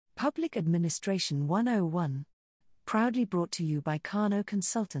Public Administration 101. Proudly brought to you by Kano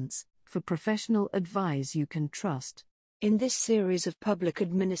Consultants, for professional advice you can trust. In this series of Public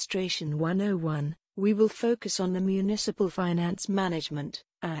Administration 101, we will focus on the Municipal Finance Management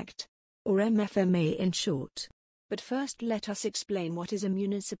Act, or Mfma in short. But first let us explain what is a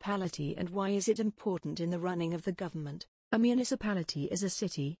municipality and why is it important in the running of the government. A municipality is a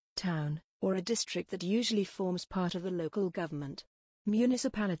city, town, or a district that usually forms part of the local government.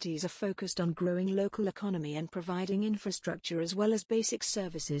 Municipalities are focused on growing local economy and providing infrastructure as well as basic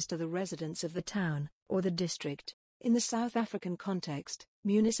services to the residents of the town, or the district. In the South African context,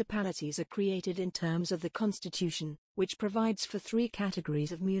 municipalities are created in terms of the Constitution, which provides for three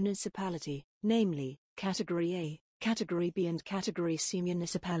categories of municipality, namely, Category A, Category B and Category C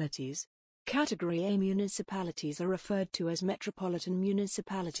municipalities. Category A municipalities are referred to as metropolitan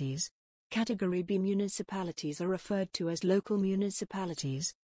municipalities. Category B municipalities are referred to as local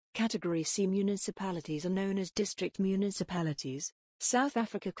municipalities. Category C municipalities are known as district municipalities. South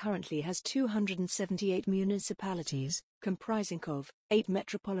Africa currently has 278 municipalities, comprising of 8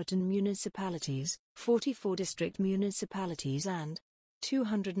 metropolitan municipalities, 44 district municipalities and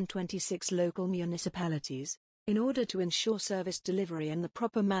 226 local municipalities. In order to ensure service delivery and the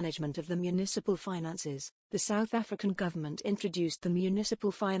proper management of the municipal finances, the South African government introduced the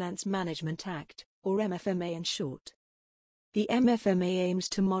Municipal Finance Management Act, or Mfma in short. The Mfma aims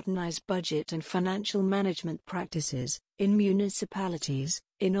to modernize budget and financial management practices in municipalities,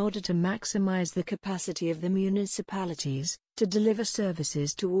 in order to maximize the capacity of the municipalities to deliver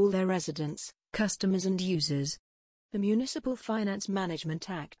services to all their residents, customers and users. The Municipal Finance Management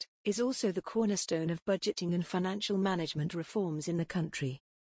Act is also the cornerstone of budgeting and financial management reforms in the country.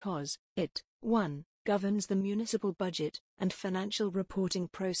 Because it 1. Governs the municipal budget and financial reporting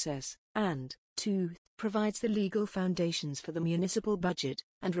process, and 2. Provides the legal foundations for the municipal budget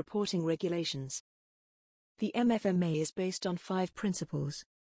and reporting regulations. The Mfma is based on 5 principles,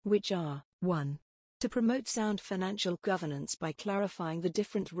 which are 1. To promote sound financial governance by clarifying the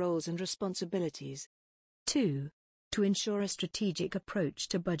different roles and responsibilities. 2. To ensure a strategic approach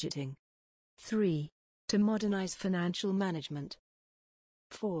to budgeting. 3. To modernize financial management.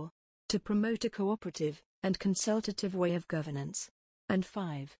 4. To promote a cooperative and consultative way of governance. And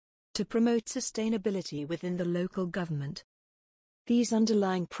 5. To promote sustainability within the local government. These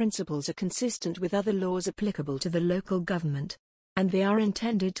underlying principles are consistent with other laws applicable to the local government, and they are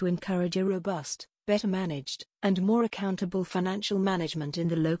intended to encourage a robust, better managed, and more accountable financial management in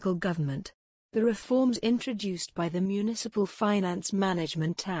the local government. The reforms introduced by the Municipal Finance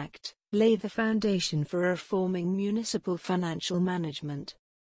Management Act lay the foundation for reforming municipal financial management.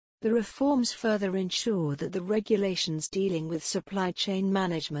 The reforms further ensure that the regulations dealing with supply chain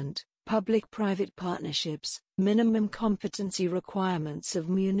management, public-private partnerships, minimum competency requirements of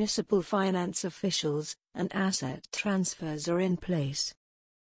municipal finance officials, and asset transfers are in place.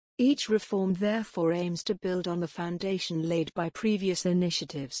 Each reform therefore aims to build on the foundation laid by previous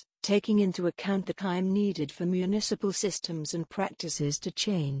initiatives, taking into account the time needed for municipal systems and practices to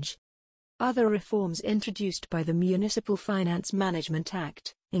change. Other reforms introduced by the Municipal Finance Management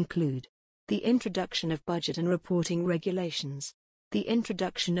Act include the introduction of budget and reporting regulations, the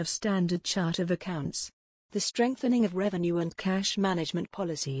introduction of standard chart of accounts, the strengthening of revenue and cash management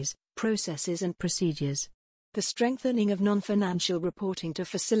policies, processes and procedures, the strengthening of non-financial reporting to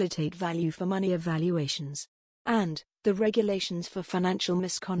facilitate value for money evaluations, and the regulations for financial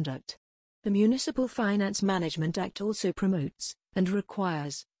misconduct. The Municipal Finance Management Act also promotes and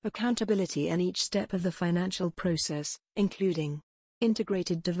requires accountability in each step of the financial process, including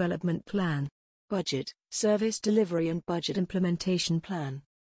integrated development plan, budget, service delivery and budget implementation plan,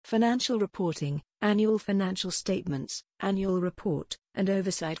 financial reporting, annual financial statements, annual report, and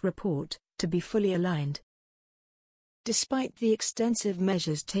oversight report, to be fully aligned. Despite the extensive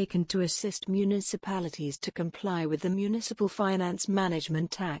measures taken to assist municipalities to comply with the Municipal Finance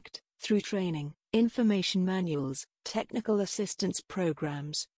Management Act, through training, information manuals, technical assistance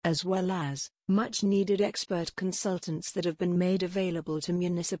programs, as well as much-needed expert consultants that have been made available to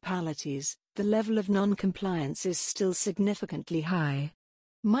municipalities, the level of non-compliance is still significantly high.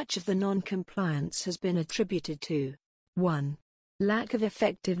 Much of the non-compliance has been attributed to 1. Lack of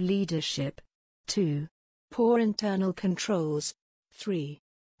effective leadership. 2. Poor internal controls. 3.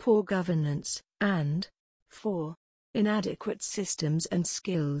 Poor governance. And 4. Inadequate systems and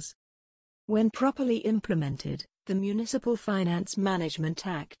skills. When properly implemented, the Municipal Finance Management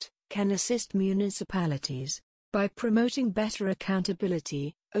Act can assist municipalities by promoting better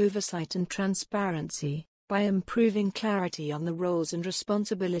accountability, oversight and transparency, by improving clarity on the roles and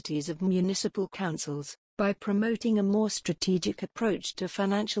responsibilities of municipal councils, By promoting a more strategic approach to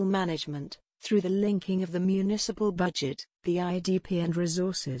financial management, through the linking of the municipal budget, the IDP and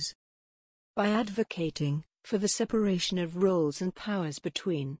resources. By advocating for the separation of roles and powers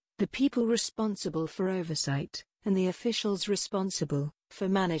between the people responsible for oversight and the officials responsible for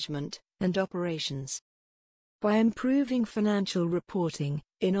management and operations. By improving financial reporting,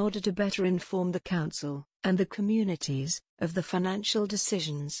 in order to better inform the Council and the communities of the financial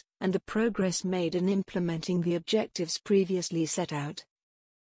decisions and the progress made in implementing the objectives previously set out.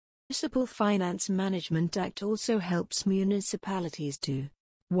 Municipal Finance Management Act also helps municipalities to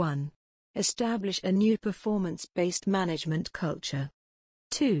 1. Establish a new performance-based management culture.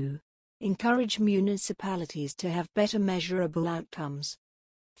 2. Encourage municipalities to have better measurable outcomes.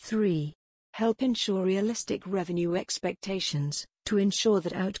 3. Help ensure realistic revenue expectations, to ensure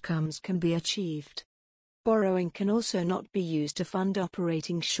that outcomes can be achieved. Borrowing can also not be used to fund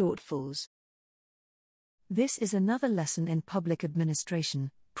operating shortfalls. This is another lesson in public administration,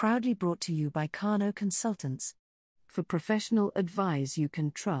 proudly brought to you by Kano Consultants. For professional advice you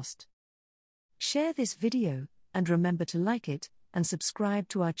can trust. Share this video, and remember to like it, and subscribe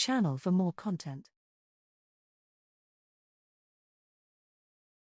to our channel for more content.